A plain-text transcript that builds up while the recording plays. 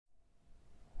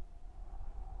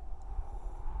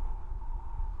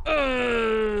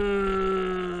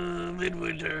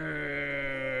Midwinter.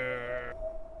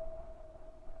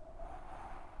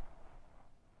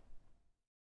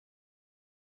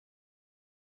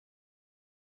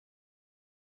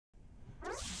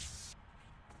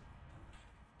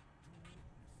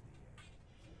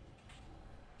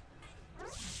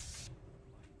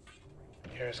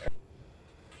 Here's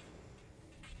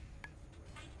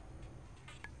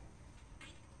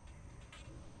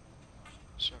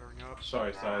Shuttering up.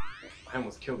 sorry, I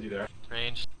almost killed you there.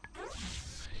 Ranged.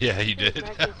 Yeah, you did.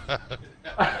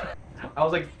 I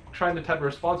was like trying to type a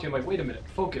response to you. I'm like, wait a minute,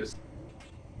 focus.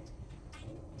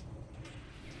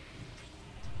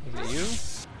 Is it you?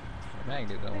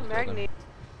 Magnet almost Magnet.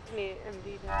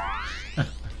 MD down.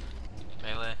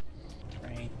 Melee.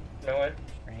 Range. Melee.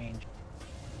 Range.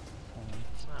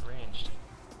 It's not ranged.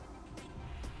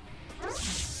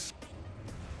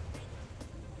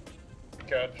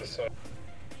 God, just so.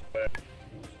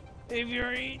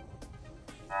 Aviary.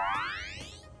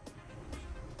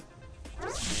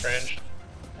 Ranged.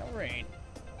 No rain.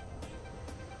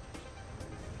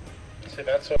 See,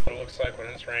 that's what it looks like when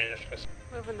it's ranged.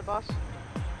 Moving the boss.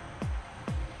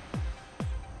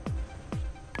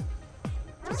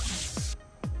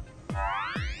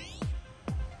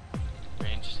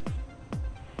 Ranged.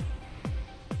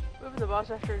 Moving the boss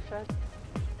after it's fed.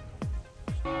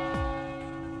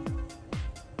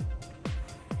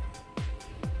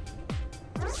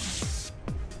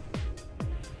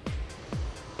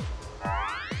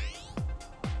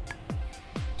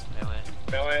 Melee.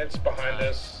 Melee, it's behind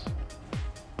us.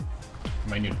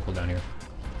 Might need to cool down here.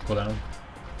 Cool down.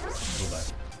 Cool back.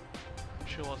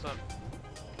 Shoot what's up.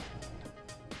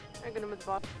 I'm gonna move the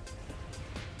boss.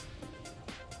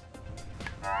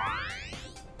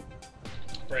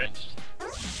 Ranged.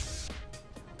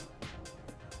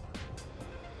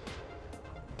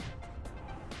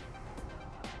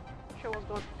 Show what's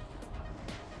going.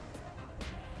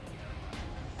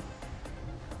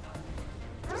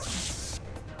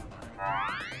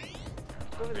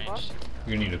 Moving the boss. Ranged.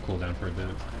 You're gonna need to cool down for a bit.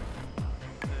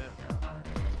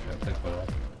 Yeah, play quite off.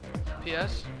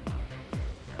 PS.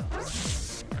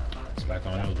 It's back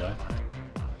on, it'll die.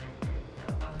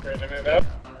 Ready to move up?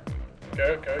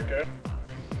 Go, go, go.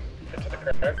 Get to the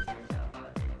crack.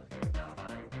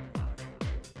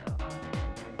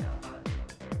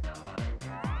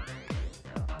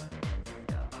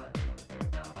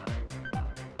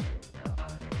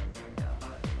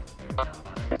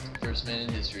 First man in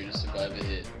history to survive a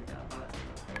hit.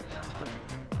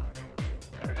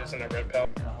 There it is in that red pal.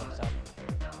 I hope so.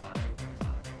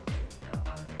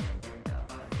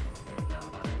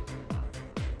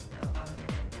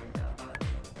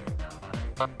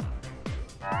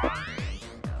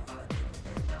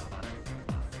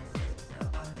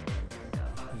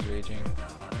 He's raging.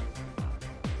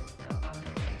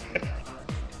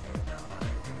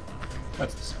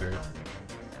 That's the spirit.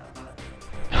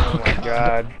 Oh my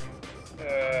god.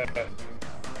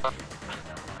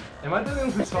 Am I the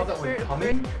one who saw that one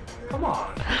coming? Come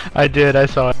on. I did, I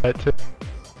saw it too.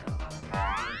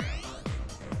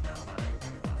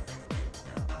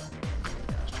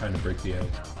 Just trying to break the ice.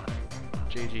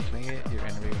 JG, can I get your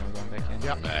enemy when we're going back in?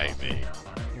 Yep. Maybe.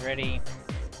 You ready?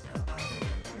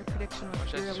 Your prediction was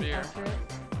Watch that really sphere. accurate.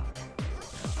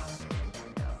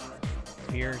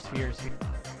 Sphere, sphere, sphere.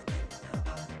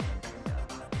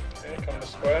 Okay, come to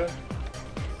square.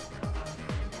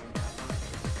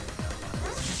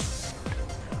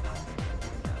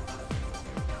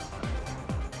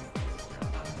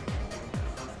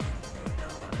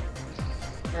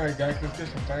 Alright guys, let's get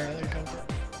some fire helicopter.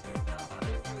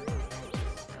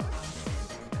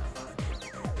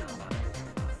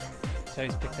 So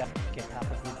he's picked up, get top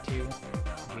of group 2,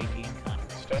 JG and Connor.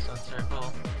 Step. Sun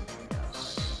circle.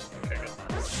 Okay, good.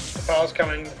 The file's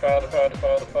coming. The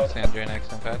file. Sand drain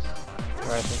X and fast.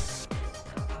 Right.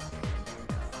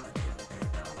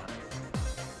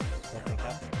 Still pick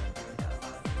up.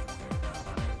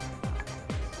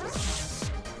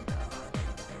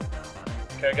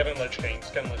 Okay, get in Lich King.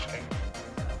 Get in Lich King.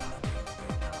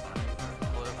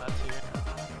 Blue that's here.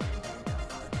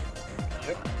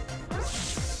 Yep.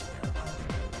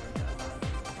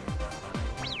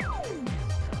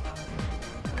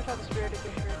 I'm gonna try the spirit to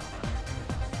get sure.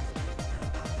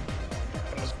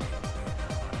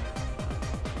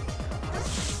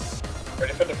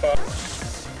 Ready for the file.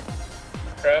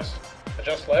 Press.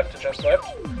 Adjust left. Adjust left.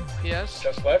 PS.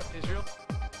 Adjust left. Israel.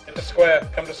 Get to square.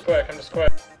 Come to square. Come to square.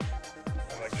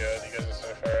 Oh my god, you guys are so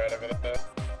far out of it.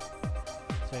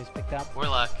 So he's picked up.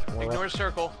 Warlock. Warlock. Ignore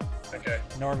circle. Okay.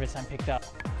 Norvis, I'm picked up.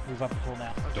 Move up cool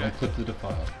now. Okay. Don't clip the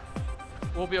defile.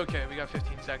 We'll be okay. We got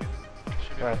 15 seconds.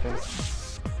 Should be Right. okay.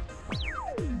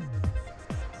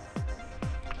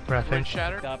 Wrathing. Red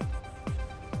shatter. Picked up.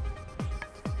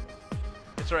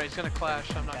 It's alright, it's gonna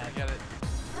clash, I'm not gonna get it.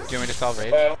 Do you want me to solve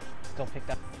raid? Well, Still picked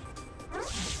up.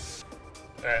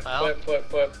 alright, Well.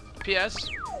 flip. PS?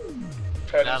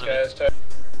 Totems, Out of guys,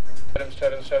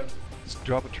 totems.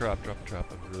 Drop a trap.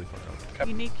 I'm really fucked up.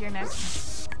 Unique, you're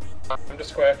next. Come to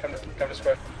square, come to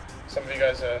square. Some of you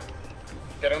guys,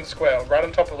 get on square, right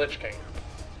on top of Lich King.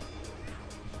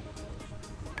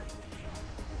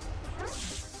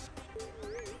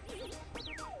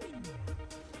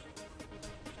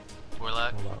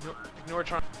 Warlock. Ignore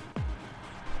Tron.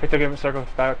 Picked up, give him a circle.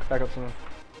 Back up someone.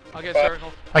 I'll get Fuck.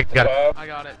 circle. I got it. File, I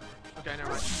got it. Okay, never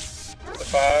mind. the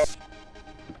file.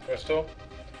 Crystal.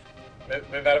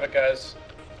 Move out of it, guys.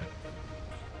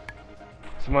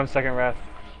 Someone second wrath.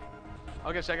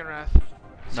 I'll get second wrath.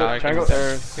 So I triangle can-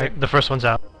 or The first one's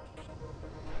out.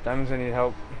 diamonds. I need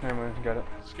help. Never mind. Got it.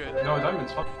 It's good. No,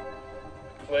 diamond's fine.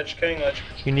 Lich King.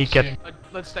 Unique get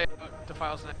Let's stay the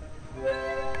files next.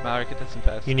 Mallory, get this in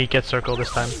fast. unique get circle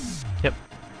this time. Yep.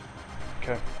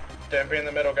 Okay. Don't be in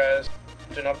the middle, guys.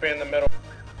 Do not be in the middle.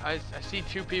 I see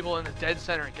two people in the dead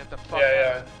center. Get the fuck out.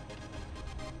 Yeah.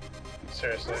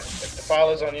 Seriously. If the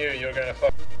file is on you, you're gonna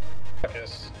fuck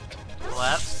us.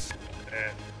 Collapse.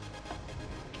 Yeah.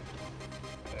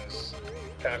 It's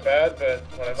kind of bad, but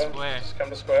whatever. Square. Just come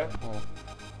to square. Oh.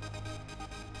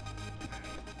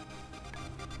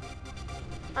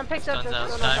 I'm picked up. Guns out.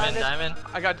 Just going on Diamond.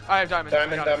 I have diamond.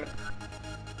 I got it.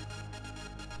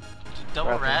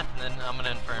 Double Wrath. wrath, and then I'm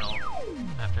gonna infernal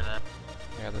after that.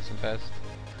 Yeah, this in fast.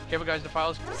 Careful guys, the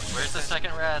files. Where's the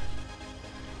second wrath?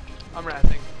 I'm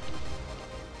wrathing.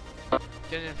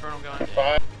 Get an infernal going.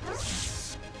 Five.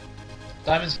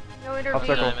 Diamonds. No I'll intervene.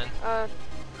 circle.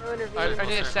 No intervene. I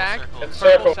need a sack. It's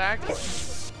Purple circle. sack.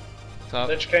 What's up?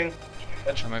 Lich King.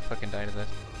 I might fucking die to this.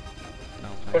 No,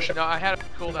 it's fine. Push him. No, I had a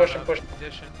cooldown Push him, of push him.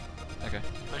 addition. Okay.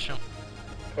 Push him.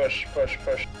 Push.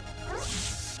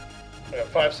 We got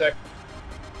 5 seconds.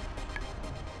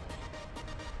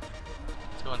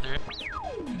 It's going through.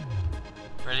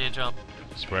 Ready to jump.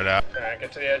 Spread out. Alright,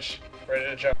 get to the edge. Ready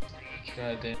to jump. Go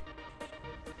ahead, Dan.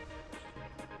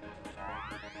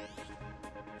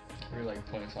 We're like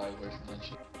 0.5 away from that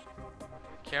shit.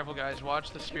 Careful guys,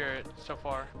 watch the spirit so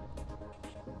far.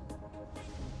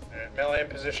 Alright, melee in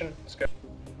position. Let's go.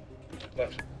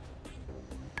 Left.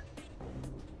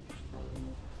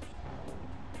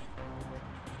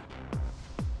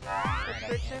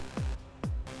 Restriction.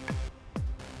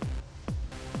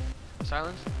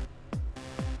 Silence.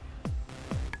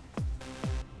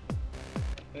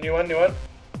 New one.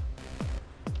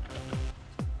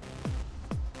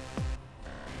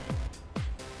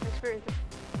 Experience.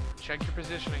 Check your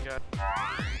positioning, guys.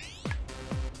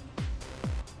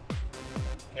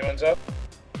 New one's up.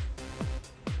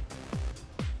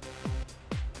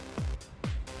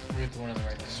 We're the one on the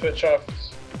right. Switch off.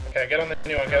 Okay, get on the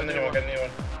new one.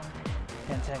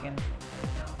 10 seconds.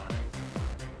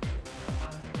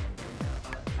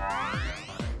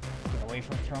 Get away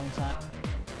from throwing sign.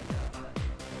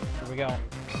 Here we go.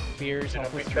 Spears. Do not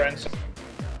help be with throwing spears.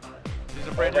 There's a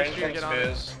all brand new range spear, on get on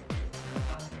it. spears.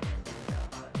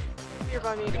 Spear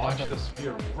by me. Watch the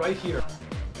spear right here.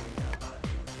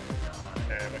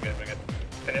 Alright, we're good.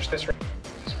 Finish this round.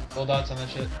 Full dots on that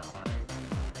shit.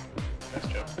 Nice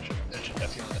job.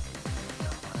 That's it.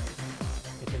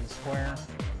 Get to the square.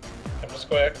 Come to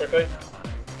square quickly.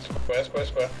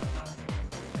 Square.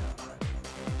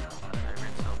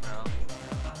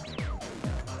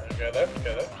 Go left.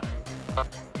 Good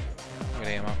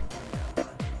ammo.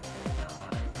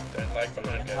 Don't lag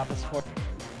behind, Top go. of square.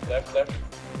 Left. Alright,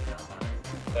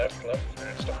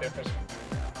 stop here for a second.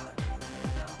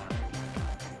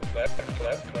 Left.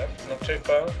 Not too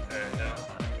far. Alright, now.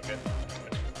 We're good.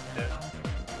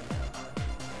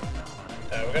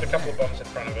 Yeah. We've got a couple of bombs in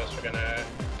front of us. We're gonna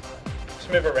just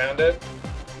move around it.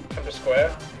 Come to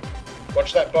square.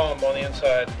 Watch that bomb on the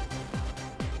inside.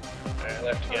 Alright,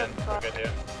 left again. We're good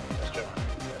here. Nice job.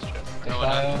 Going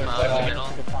up. Left Middle.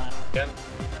 Good plan. Again.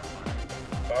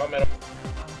 Far middle.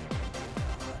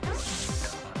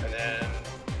 And then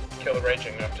kill the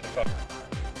raging after the fire.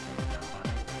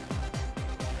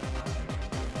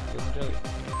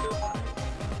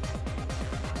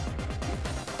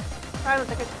 Silence.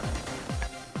 I could.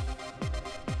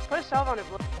 Put a salve on it.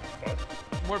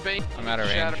 More bait. I'm out of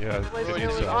range. Shatter. Yeah. Was Roy, it you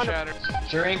was see on it. shatter.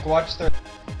 Drink, watch the.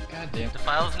 God damn. The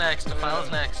file's next.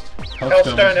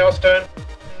 Hellstone.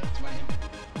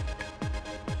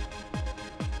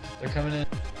 They're coming in.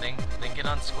 Then get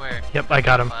on square. Yep, I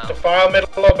got him. Defile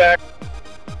middle or back.